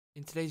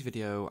In today's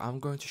video,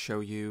 I'm going to show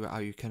you how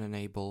you can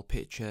enable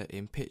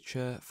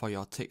picture-in-picture for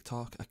your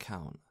TikTok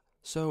account.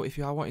 So if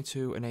you are wanting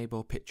to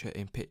enable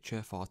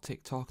picture-in-picture for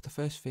TikTok, the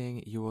first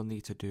thing you will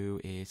need to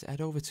do is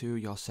head over to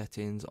your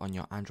settings on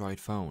your Android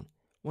phone.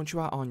 Once you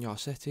are on your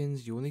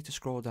settings, you will need to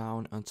scroll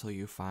down until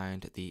you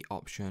find the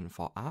option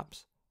for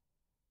apps.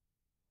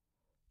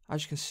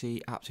 As you can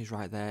see, apps is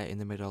right there in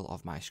the middle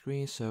of my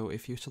screen, so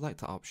if you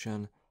select the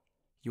option,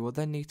 you will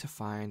then need to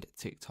find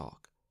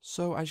TikTok.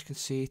 So as you can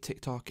see,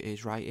 TikTok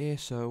is right here,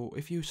 so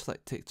if you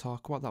select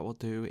TikTok, what that will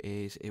do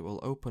is it will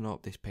open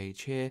up this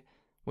page here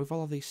with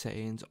all of these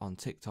settings on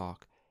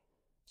TikTok.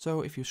 So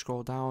if you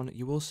scroll down,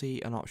 you will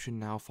see an option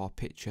now for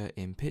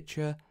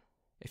picture-in-picture.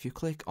 If you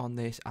click on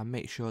this and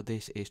make sure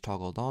this is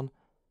toggled on,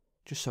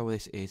 just so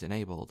this is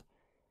enabled.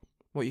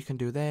 What you can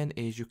do then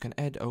is you can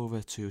head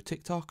over to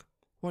TikTok.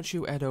 Once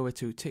you head over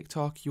to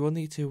TikTok, you will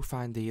need to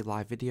find the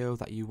live video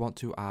that you want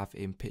to have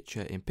in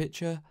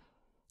picture-in-picture.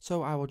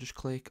 So I will just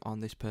click on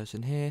this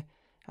person here,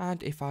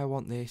 and if I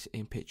want this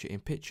in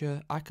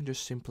picture-in-picture, I can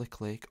just simply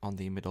click on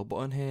the middle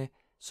button here.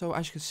 So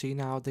as you can see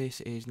now,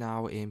 this is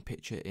now in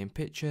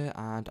picture-in-picture,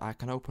 and I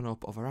can open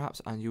up other apps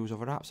and use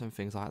other apps and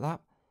things like that.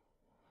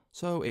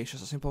 So it's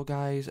just that simple,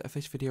 guys. If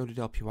this video did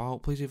help you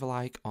out, please leave a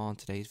like on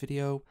today's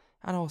video,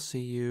 and I'll see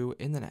you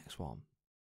in the next one.